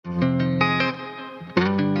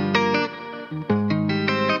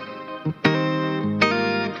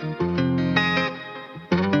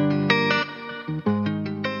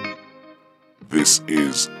This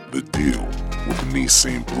is The Deal with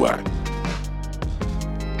Nissim Black.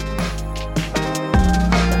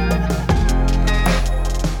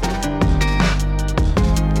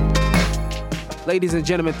 Ladies and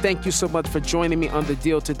gentlemen, thank you so much for joining me on The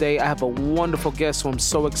Deal today. I have a wonderful guest who I'm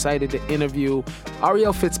so excited to interview.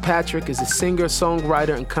 Ariel Fitzpatrick is a singer,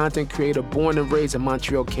 songwriter, and content creator born and raised in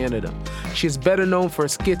Montreal, Canada. She is better known for her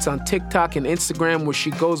skits on TikTok and Instagram, where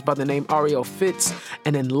she goes by the name Ariel Fitz.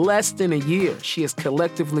 And in less than a year, she has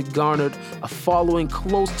collectively garnered a following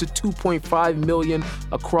close to 2.5 million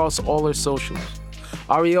across all her socials.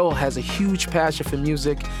 Ariel has a huge passion for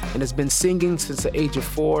music and has been singing since the age of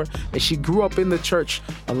 4, and she grew up in the church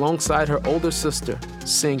alongside her older sister,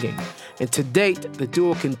 singing. And to date, the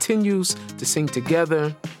duo continues to sing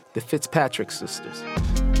together, the Fitzpatrick sisters.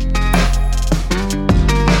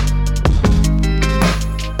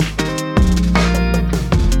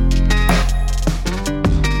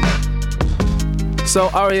 So,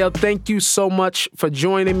 Ariel, thank you so much for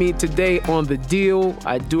joining me today on The Deal.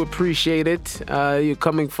 I do appreciate it. You're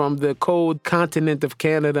coming from the cold continent of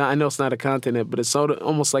Canada. I know it's not a continent, but it's sort of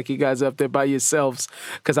almost like you guys are up there by yourselves,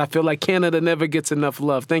 because I feel like Canada never gets enough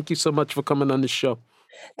love. Thank you so much for coming on the show.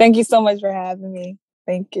 Thank you so much for having me.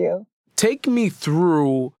 Thank you. Take me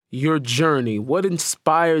through your journey. What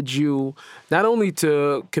inspired you not only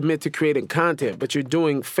to commit to creating content, but you're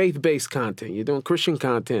doing faith-based content. You're doing Christian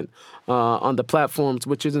content on the platforms,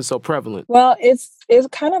 which isn't so prevalent. Well,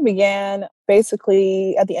 it kind of began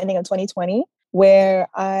basically at the ending of 2020, where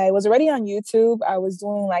I was already on YouTube. I was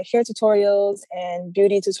doing like hair tutorials and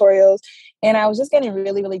beauty tutorials, and I was just getting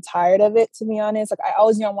really, really tired of it, to be honest. Like, I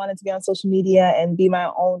always knew I wanted to be on social media and be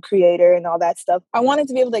my own creator and all that stuff. I wanted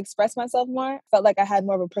to be able to express myself more. Felt like I had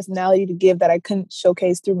more of a personality to give that I couldn't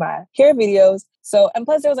showcase through my hair videos. So, and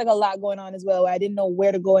plus there was like a lot going on as well. I didn't know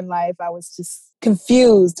where to go in life. I was just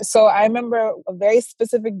confused. So I remember a very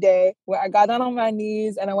specific day where I got down on my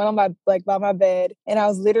knees and I went on by my bed, and I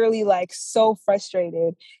was literally like so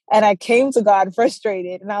frustrated. And I came to God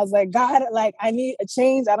frustrated, and I was like, God, like, I need a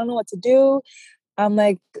change. I don't know what to do. I'm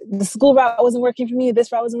like, the school route wasn't working for me.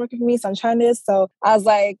 This route wasn't working for me. So I'm trying this. So I was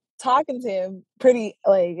like talking to him pretty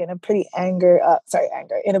like in a pretty angry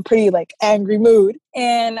mood.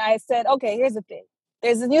 And I said, okay, here's the thing.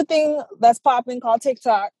 There's a new thing that's popping called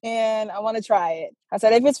TikTok, and I want to try it. I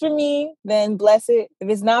said, if it's for me, then bless it. If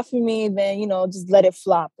it's not for me, then, just let it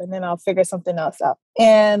flop, and then I'll figure something else out.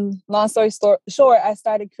 And long story short, I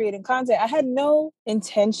started creating content. I had no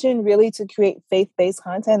intention really to create faith-based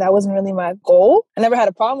content. That wasn't really my goal. I never had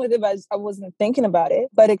a problem with it, but I wasn't thinking about it.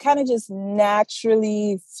 But it kind of just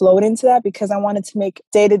naturally flowed into that because I wanted to make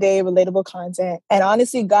day-to-day relatable content. And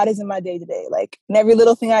honestly, God is in my day-to-day. Like, in every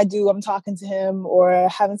little thing I do, I'm talking to him or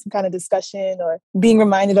having some kind of discussion or being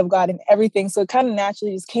reminded of God in everything. So it kind of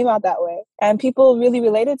naturally just came out that way. And people really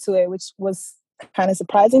related to it, which was kind of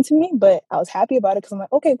surprising to me, but I was happy about it because I'm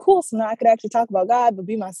like, okay, cool. So now I could actually talk about God, but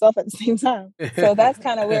be myself at the same time. So that's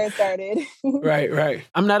kind of where it started. Right.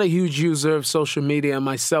 I'm not a huge user of social media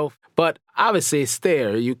myself, but obviously it's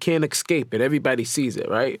there. You can't escape it. Everybody sees it,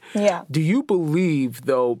 right? Yeah. Do you believe,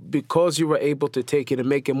 though, because you were able to take it and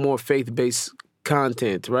make it more faith-based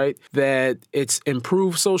content, right, that it's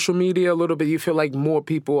improved social media a little bit? You feel like more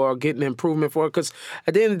people are getting improvement for it? Because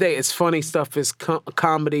at the end of the day, it's funny stuff. It's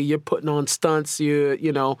comedy. You're putting on stunts. You're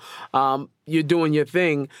doing your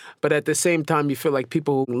thing. But at the same time, you feel like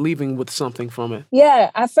people are leaving with something from it. Yeah.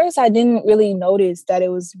 At first, I didn't really notice that it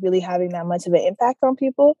was really having that much of an impact on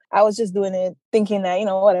people. I was just doing it thinking that,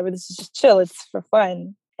 whatever, this is just chill. It's for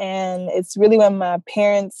fun. And it's really when my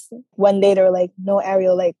parents, one day they were like, no,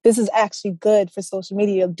 Ariel, like, this is actually good for social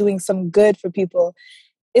media, doing some good for people.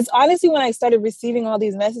 It's honestly when I started receiving all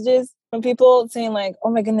these messages from people saying like, oh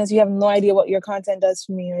my goodness, you have no idea what your content does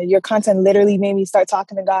for me. Or your content literally made me start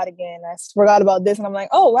talking to God again. I forgot about this. And I'm like,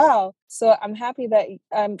 oh, wow. So I'm happy that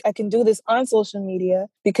I can do this on social media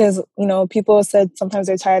because, people said sometimes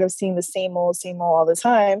they're tired of seeing the same old all the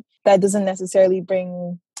time. That doesn't necessarily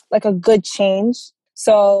bring like a good change.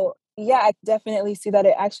 So, yeah, I definitely see that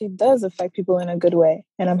it actually does affect people in a good way.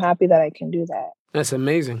 And I'm happy that I can do that. That's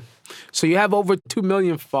amazing. So you have over 2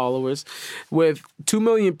 million followers with 2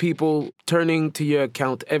 million people turning to your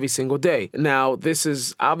account every single day. Now, this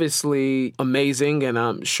is obviously amazing, and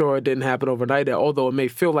I'm sure it didn't happen overnight, although it may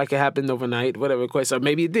feel like it happened overnight, whatever, or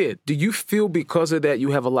maybe it did. Do you feel because of that you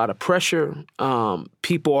have a lot of pressure?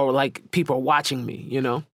 People are watching me,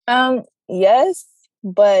 Yes.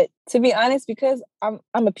 But to be honest, because I'm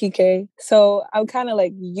a PK, so I'm kind of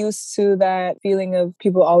like used to that feeling of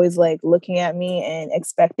people always like looking at me and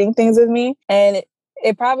expecting things of me. And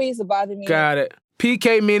it probably used to bother me. Got it.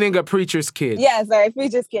 PK meaning a preacher's kid. Yeah, sorry,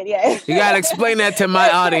 preacher's kid, yeah. You got to explain that to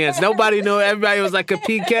my audience. Nobody knew. Everybody was like a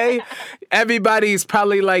PK. Everybody's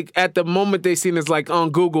probably like, at the moment they seen this, like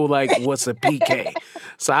on Google, like, what's a PK?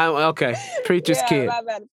 So, okay, preacher's kid. My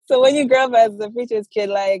bad. So when you grow up as a preacher's kid,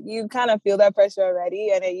 like you kind of feel that pressure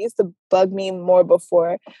already. And it used to bug me more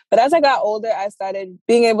before. But as I got older, I started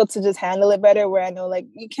being able to just handle it better, where I know like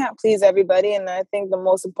you can't please everybody. And I think the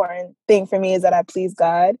most important thing for me is that I please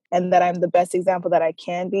God and that I'm the best example that I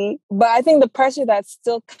can be. But I think the pressure that's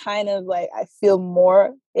still kind of like I feel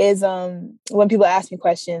more is when people ask me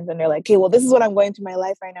questions and they're like, okay, well, this is what I'm going through my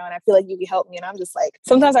life right now. And I feel like you can help me. And I'm just like,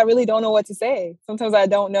 sometimes I really don't know what to say. Sometimes I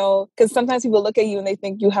don't know, because sometimes people look at you and they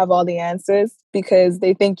think you have all the answers because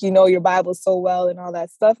they think you know your Bible so well and all that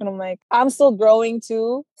stuff. And I'm like, I'm still growing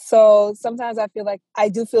too. So sometimes I feel like I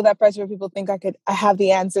do feel that pressure where people think I have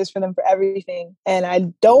the answers for them for everything. And I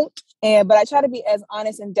don't. But I try to be as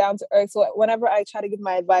honest and down to earth. So whenever I try to give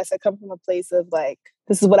my advice, I come from a place of like,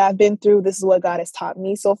 this is what I've been through. This is what God has taught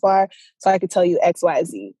me so far. So I could tell you X, Y,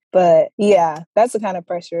 Z. But yeah, that's the kind of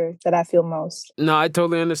pressure that I feel most. No, I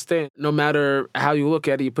totally understand. No matter how you look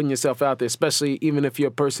at it, you're putting yourself out there, especially even if you're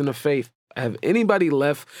a person of faith. Have anybody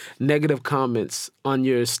left negative comments on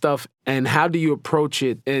your stuff? And how do you approach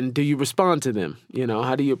it? And do you respond to them? You know,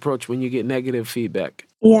 how do you approach when you get negative feedback?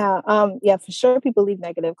 Yeah, for sure. People leave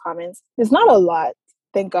negative comments. It's not a lot,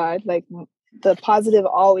 thank God. Like the positive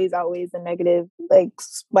always outweighs the negative, like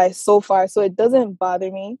by so far. So it doesn't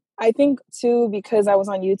bother me. I think too, because I was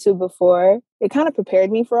on YouTube before, it kind of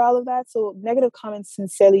prepared me for all of that. So negative comments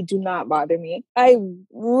sincerely do not bother me. I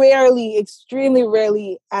extremely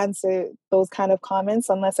rarely answer those kind of comments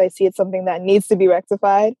unless I see it's something that needs to be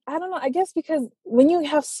rectified. I don't know. I guess because when you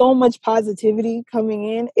have so much positivity coming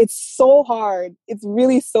in, it's so hard. It's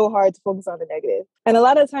really so hard to focus on the negative. And a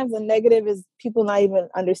lot of times the negative is people not even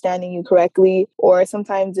understanding you correctly, or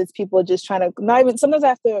sometimes it's people just trying to sometimes I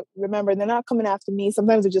have to remember they're not coming after me.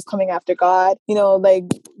 Sometimes they're just coming after God, like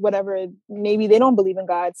whatever. Maybe they don't believe in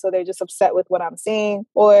God, so they're just upset with what I'm saying,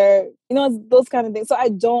 or, those kind of things. So I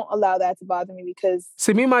don't allow that to bother me because...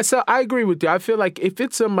 See, me, myself, I agree with you. I feel like if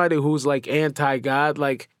it's somebody who's like anti-God,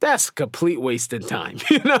 like that's complete wasting time.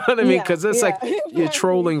 You know what I mean? Because it's like you're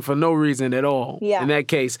trolling for no reason at all in that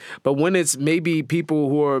case. But when it's maybe people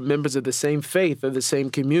who are members of the same faith or the same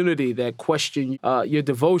community that question your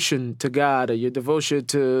devotion to God or your devotion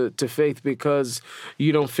to faith because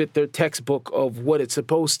you don't fit their textbook of what it's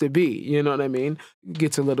supposed to be, you know what I mean? It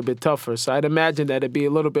gets a little bit tougher. So I'd imagine that it'd be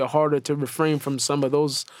a little bit harder to refrain from some of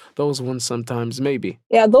those ones sometimes, maybe.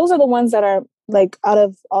 Yeah, those are the ones that are like out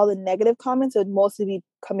of all the negative comments, it would mostly be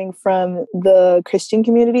coming from the Christian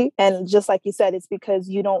community. And just like you said, it's because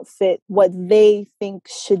you don't fit what they think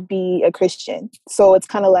should be a Christian. So it's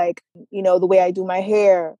kind of like, the way I do my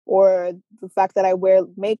hair or the fact that I wear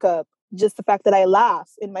makeup, just the fact that I laugh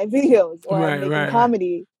in my videos or I'm making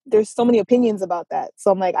comedy. There's so many opinions about that. So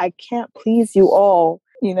I'm like, I can't please you all.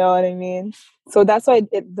 You know what I mean? So that's why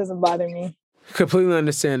it doesn't bother me. Completely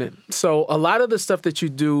understand it. So a lot of the stuff that you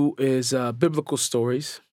do is biblical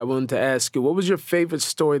stories. I wanted to ask you, what was your favorite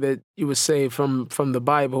story that you would say from the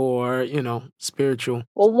Bible or, spiritual?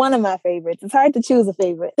 Well, one of my favorites. It's hard to choose a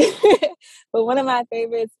favorite. But one of my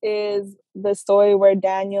favorites is the story where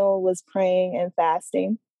Daniel was praying and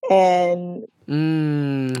fasting. And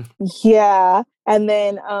and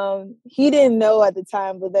then he didn't know at the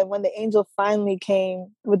time, but then when the angel finally came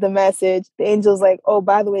with the message, the angel's like, oh,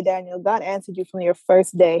 by the way, Daniel, God answered you from your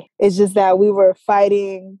first day. It's just that we were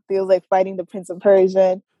fighting, feels like fighting the Prince of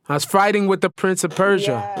Persia. I was fighting with the Prince of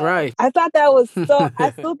Persia, right? I thought that was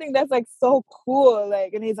I still think that's like so cool.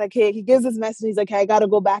 Like, and he's like, hey, he gives this message. He's like, hey, I got to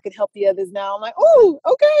go back and help the others now. I'm like, oh,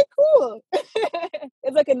 okay, cool.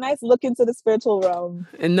 It's like a nice look into the spiritual realm.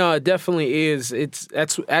 And no, it definitely is.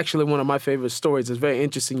 That's actually one of my favorite stories. It's very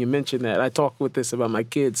interesting you mentioned that. I talk with this about my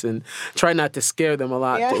kids and try not to scare them a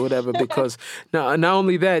lot or whatever, because not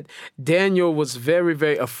only that, Daniel was very,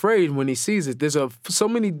 very afraid when he sees it. There's so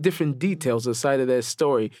many different details aside of that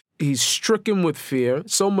story. He's stricken with fear,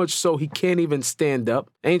 so much so he can't even stand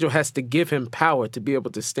up. Angel has to give him power to be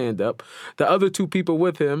able to stand up. The other two people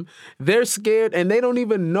with him, they're scared, and they don't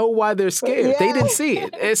even know why they're scared. Yeah. They didn't see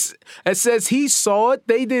it. It says he saw it,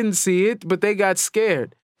 they didn't see it, but they got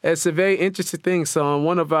scared. It's a very interesting thing. So on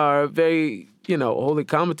one of our very holy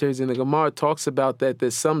commentaries in the Gemara talks about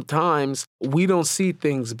that sometimes we don't see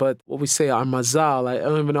things, but what we say, our mazal, I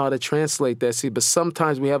don't even know how to translate that, but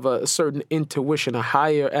sometimes we have a certain intuition, a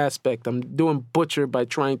higher aspect. I'm doing butcher by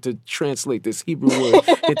trying to translate this Hebrew word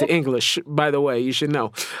into English, by the way, you should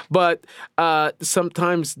know. But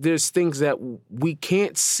sometimes there's things that we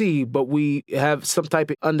can't see, but we have some type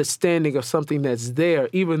of understanding of something that's there,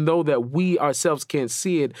 even though that we ourselves can't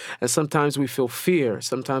see it. And sometimes we feel fear.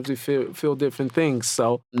 Sometimes we feel different things.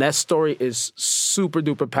 So that story is super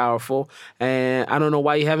duper powerful. And I don't know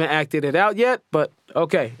why you haven't acted it out yet, but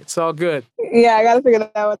okay, it's all good. Yeah, I got to figure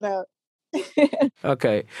that one out.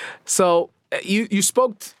 Okay. So you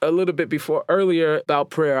spoke a little bit earlier about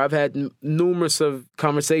prayer. I've had numerous of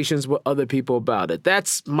conversations with other people about it.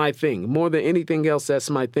 That's my thing. More than anything else, that's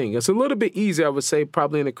my thing. It's a little bit easier, I would say,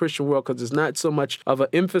 probably in the Christian world, because there's not so much of an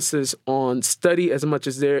emphasis on study as much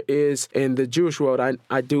as there is in the Jewish world.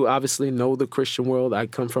 I do obviously know the Christian world. I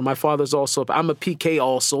come from, my father's also, I'm a PK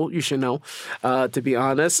also, you should know, to be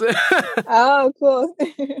honest. Oh, cool.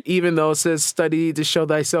 Even though it says study to show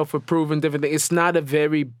thyself approved and different things, it's not a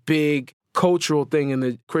very big cultural thing in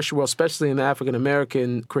the Christian world, especially in the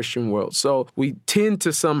African-American Christian world. So we tend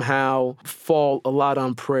to somehow fall a lot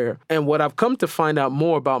on prayer. And what I've come to find out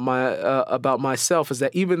more about myself is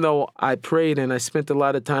that even though I prayed and I spent a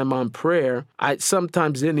lot of time on prayer, I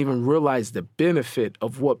sometimes didn't even realize the benefit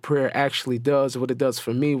of what prayer actually does, what it does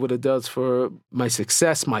for me, what it does for my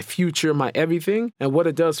success, my future, my everything, and what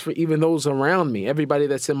it does for even those around me. Everybody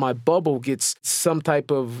that's in my bubble gets some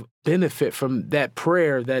type of benefit from that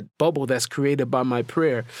prayer, that bubble that's created by my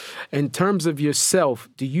prayer. In terms of yourself,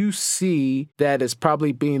 do you see that as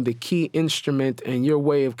probably being the key instrument in your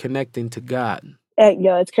way of connecting to God?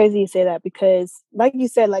 Yo, it's crazy you say that because, like you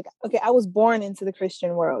said, okay, I was born into the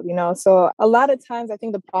Christian world, so a lot of times I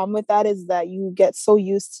think the problem with that is that you get so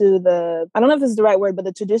used to I don't know if this is the right word, but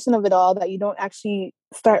the tradition of it all, that you don't actually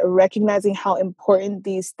start recognizing how important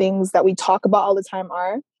these things that we talk about all the time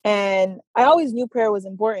are. And I always knew prayer was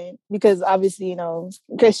important because obviously,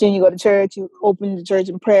 Christian, you go to church, you open the church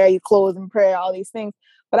in prayer, you close in prayer, all these things.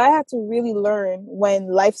 But I had to really learn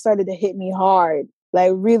when life started to hit me hard,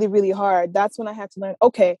 like really, really hard. That's when I had to learn,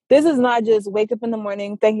 okay, this is not just wake up in the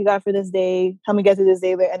morning, thank you God for this day, help me get through this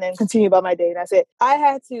day, and then continue about my day. And that's it. I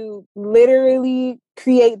had to literally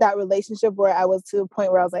create that relationship where I was to the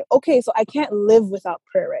point where I was like, okay, so I can't live without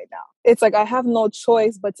prayer right now. It's like I have no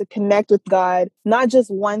choice but to connect with God, not just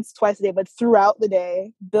once, twice a day, but throughout the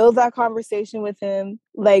day, build that conversation with him.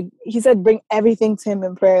 Like he said, bring everything to him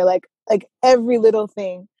in prayer. Like every little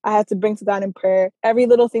thing I had to bring to God in prayer. Every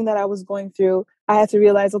little thing that I was going through, I had to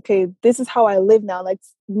realize, okay, this is how I live now. Like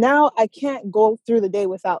now I can't go through the day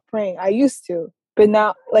without praying. I used to, but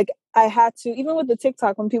now I had to, even with the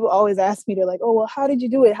TikTok, when people always ask me, they're like, oh, well, how did you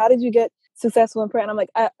do it? How did you get successful in prayer? And I'm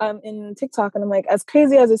like, I'm in TikTok, and I'm like, as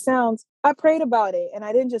crazy as it sounds, I prayed about it. And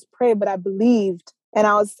I didn't just pray, but I believed. And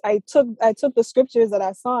I took the scriptures that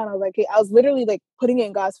I saw, and I was like, hey, I was literally like putting it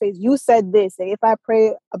in God's face. You said this, and if I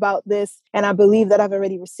pray about this and I believe that I've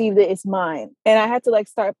already received it, it's mine. And I had to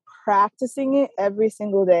start practicing it every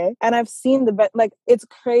single day. And I've seen it's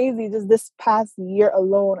crazy. Just this past year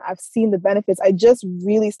alone, I've seen the benefits. I just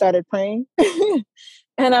really started praying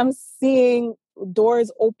and I'm seeing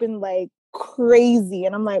doors open like crazy.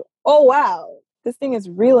 And I'm like, oh, wow, this thing is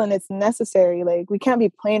real and it's necessary. Like, we can't be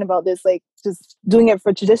playing about this, just doing it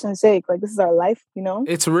for tradition's sake. Like, this is our life,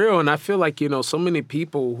 It's real. And I feel like, so many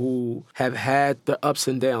people who have had the ups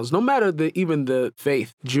and downs, no matter even the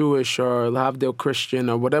faith, Jewish or Lavdil Christian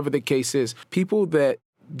or whatever the case is, people that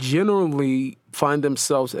generally find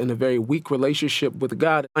themselves in a very weak relationship with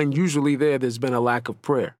God, and usually there's been a lack of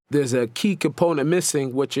prayer. There's a key component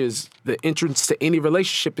missing, which is the entrance to any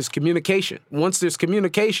relationship is communication. Once there's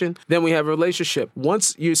communication, then we have a relationship.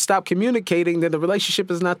 Once you stop communicating, then the relationship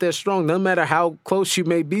is not that strong, no matter how close you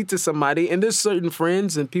may be to somebody. And there's certain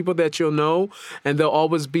friends and people that you'll know, and they'll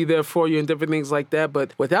always be there for you and different things like that.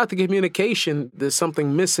 But without the communication, there's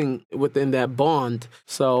something missing within that bond.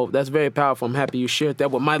 So that's very powerful. I'm happy you shared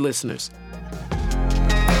that with my listeners.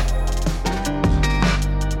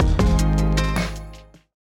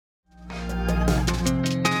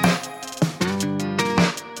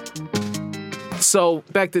 So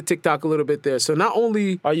back to TikTok a little bit there. So not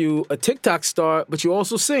only are you a TikTok star, but you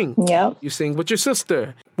also sing. Yeah. You sing with your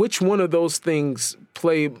sister. Which one of those things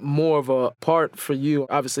play more of a part for you?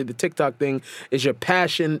 Obviously, the TikTok thing is your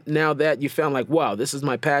passion now that you found like, wow, this is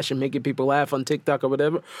my passion, making people laugh on TikTok or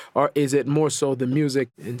whatever? Or is it more so the music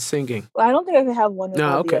and singing? Well, I don't think I can have one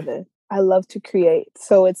without the other. I love to create.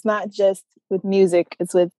 So it's not just with music.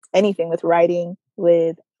 It's with anything, with writing,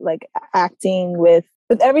 with acting, with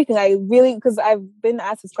with everything, I really, because I've been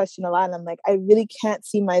asked this question a lot, and I'm like, I really can't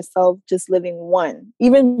see myself just living one.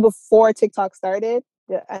 Even before TikTok started,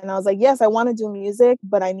 and I was like, yes, I want to do music,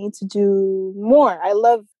 but I need to do more. I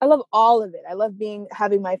love all of it. I love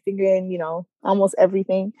having my finger in, almost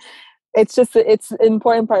everything. It's an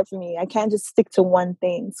important part for me. I can't just stick to one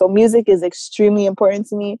thing. So music is extremely important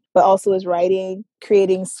to me, but also is writing,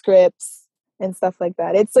 creating scripts and stuff like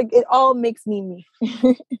that. It's like, it all makes me.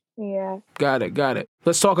 Yeah. Got it.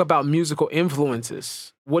 Let's talk about musical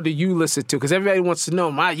influences. What do you listen to? Because everybody wants to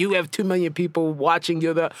know, you have 2 million people watching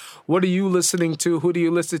you. What are you listening to? Who do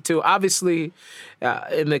you listen to? Obviously,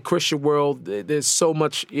 in the Christian world, there's so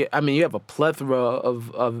much. I mean, you have a plethora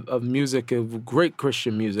of music, of great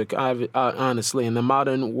Christian music, honestly. In the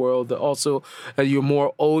modern world, also, you're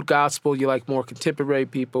more old gospel. You like more contemporary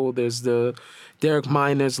people. There's the Derek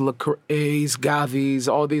Miners, Lecrae's, Gavis.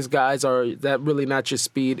 All these guys are that really not your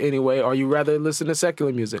speed anyway. Are you rather listen to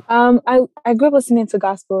secular music? I grew up listening to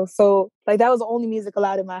gospel, so like that was the only music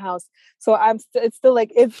allowed in my house. So it's still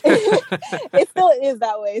like it still is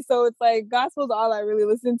that way. So it's like gospel is all I really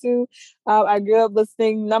listen to. I grew up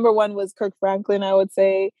listening. Number one was Kirk Franklin, I would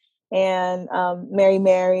say, and Mary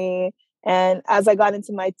Mary. And as I got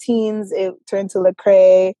into my teens, it turned to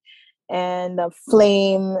Lecrae and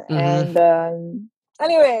Flame, and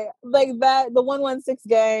anyway, like that, the 116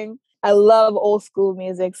 Gang. I love old school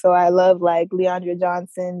music, so I love like Leandra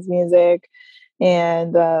Johnson's music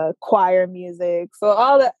and choir music. So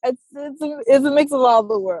all that, it's a mix of all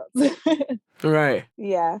the worlds. Right.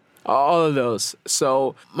 Yeah. All of those.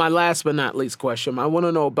 So my last but not least question, I want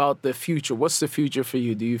to know about the future. What's the future for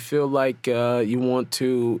you? Do you feel like you want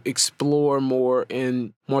to explore more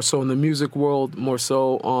so in the music world, more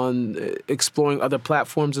so on exploring other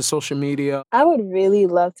platforms of social media? I would really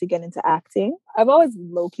love to get into acting. I've always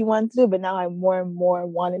low-key wanted to do, but now I more and more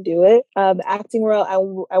want to do it. The acting world,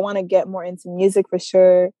 I want to get more into music for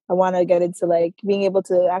sure. I want to get into like being able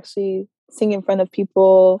to actually sing in front of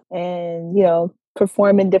people and,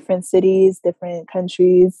 perform in different cities, different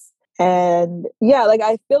countries. And yeah, like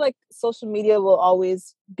I feel like social media will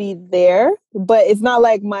always be there, but it's not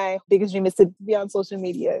like my biggest dream is to be on social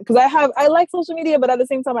media. Because I like social media, but at the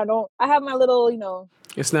same time, I have my little,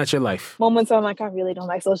 it's not your life. Moments where I'm like, I really don't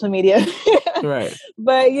like social media. Right.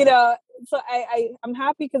 But, so I'm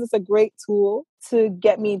happy because it's a great tool to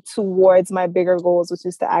get me towards my bigger goals, which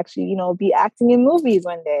is to actually, be acting in movies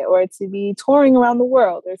one day or to be touring around the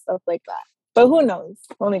world or stuff like that. But who knows?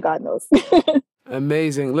 Only God knows.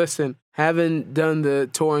 Amazing. Listen, having done the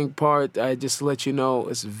touring part, I just let you know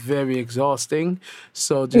it's very exhausting.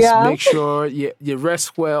 So just make sure you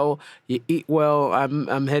rest well, you eat well.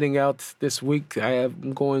 I'm heading out this week.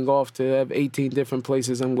 I'm going off to have 18 different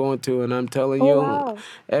places I'm going to, and I'm telling you,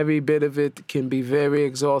 every bit of it can be very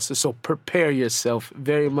exhausting. So prepare yourself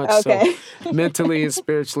very much so, mentally and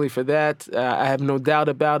spiritually for that. I have no doubt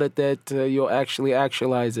about it that you'll actually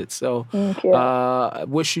actualize it. So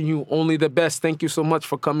wishing you only the best. Thank you so much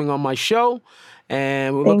for coming on my show,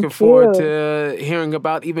 and we're looking forward to hearing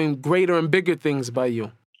about even greater and bigger things by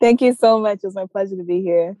you. Thank you so much. It was my pleasure to be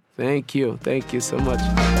here. Thank you so much.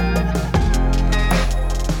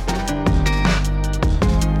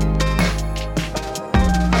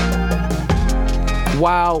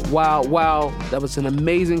 Wow. That was an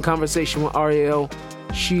amazing conversation with Ariel.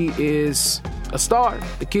 She is a star.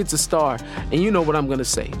 The kid's a star. And you know what I'm going to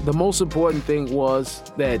say. The most important thing was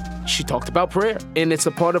that she talked about prayer. And it's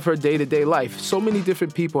a part of her day-to-day life. So many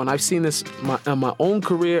different people, and I've seen this in my own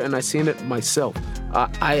career, and I've seen it myself.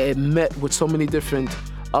 I had met with so many different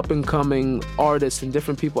up-and-coming artists and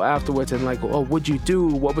different people afterwards, and like, oh, what'd you do?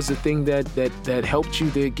 What was the thing that helped you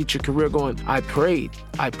to get your career going? I prayed.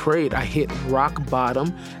 I hit rock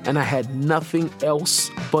bottom, and I had nothing else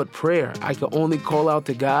but prayer. I could only call out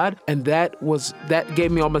to God, and that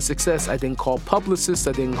gave me all my success. I didn't call publicists.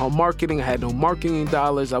 I didn't call marketing. I had no marketing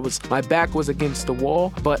dollars. My back was against the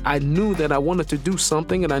wall, but I knew that I wanted to do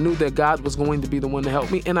something, and I knew that God was going to be the one to help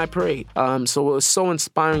me, and I prayed. So it was so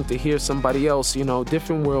inspiring to hear somebody else,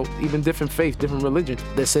 different world, even different faith, different religion,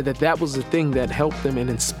 that said that was the thing that helped them and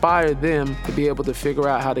inspired them to be able to figure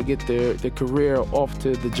out how to get their career off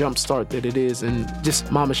to the jump start that it is, and just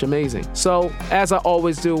mamish amazing. So as I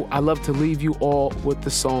always do, I love to leave you all with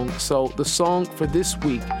the song. So the song for this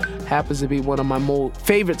week happens to be one of my more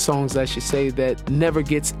favorite songs, I should say, that never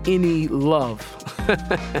gets any love.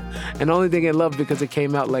 And only thing I love because it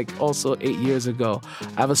came out like also 8 years ago.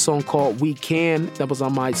 I have a song called We Can that was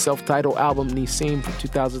on my self-titled album Nissim from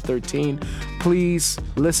 2013. Please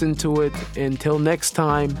listen to it. Until next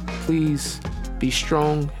time, please be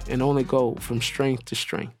strong and only go from strength to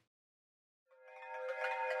strength.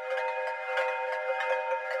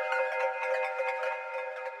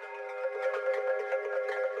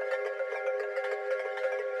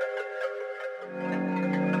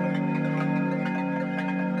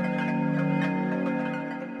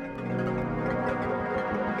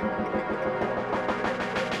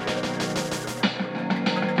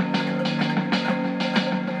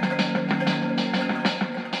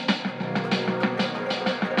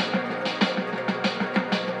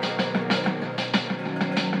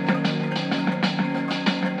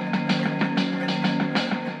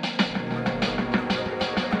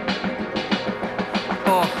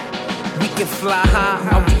 can fly high,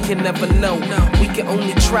 or we can never know. We can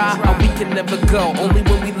only try, or we can never go. Only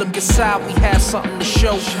when we look inside, we have something to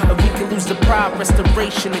show. Or we can lose the pride,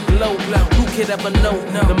 restoration, and glow. Who could ever know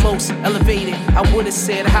the most elevated? I would've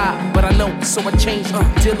said hi, but I know, so I changed up.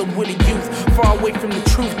 Dealing with a youth, far away from the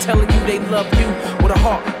truth, telling you they love you with a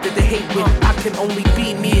heart that they hate with. I can only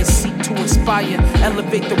be me and seek to inspire.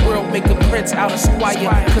 Elevate the world, make a prince out of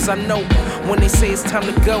squire. Cause I know when they say it's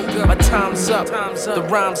time to go, my time's up, the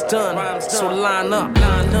rhyme's done, so line up.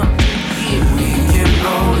 Yeah. We can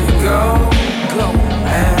only go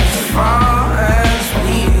as far as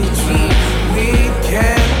we dream. We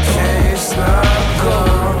can't chase the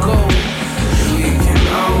goal. We can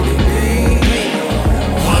only be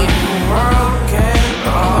what the world can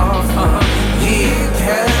offer. We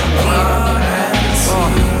can run and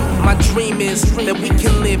see. My dream is that we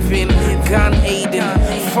can live in Gan Eden,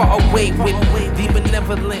 far away with the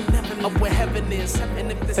benevolent of where heaven is.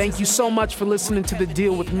 Thank you so much for listening to The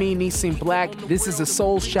Deal with me, Nissim Black. This is a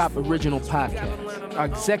SoulShop original podcast. Our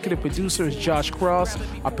executive producer is Josh Cross.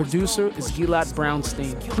 Our producer is Gilad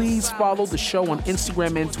Brownstein. Please follow the show on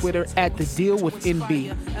Instagram and Twitter at The Deal with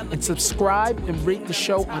NB. And subscribe and rate the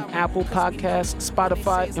show on Apple Podcasts,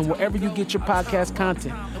 Spotify, and wherever you get your podcast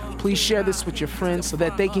content. Please share this with your friends so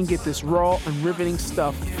that they can get this raw and riveting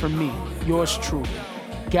stuff from me, yours truly,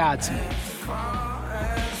 Godspeed.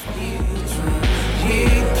 We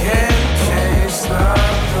can't chase the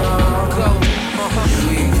goal.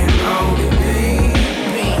 We can only be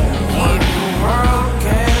what the world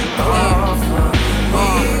can offer. We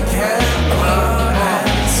can run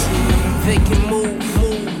and see. They can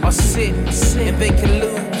move or sit, and they can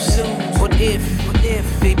lose. But if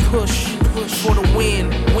they push for the win,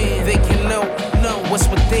 they can know what's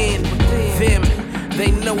within them.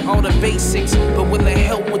 They know all the basics, but will they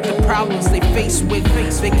help with the problems they face with?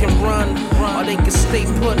 They can run, or they can stay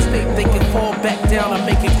put. They can fall back down and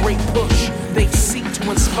make a great push. They seek to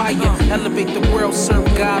inspire, elevate the world, serve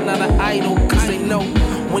God, not an idol. Cause they know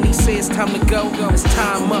when he says it's time to go, it's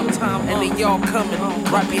time up. And they all coming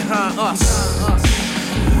right behind us.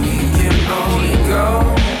 We can only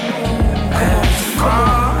go as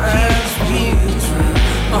far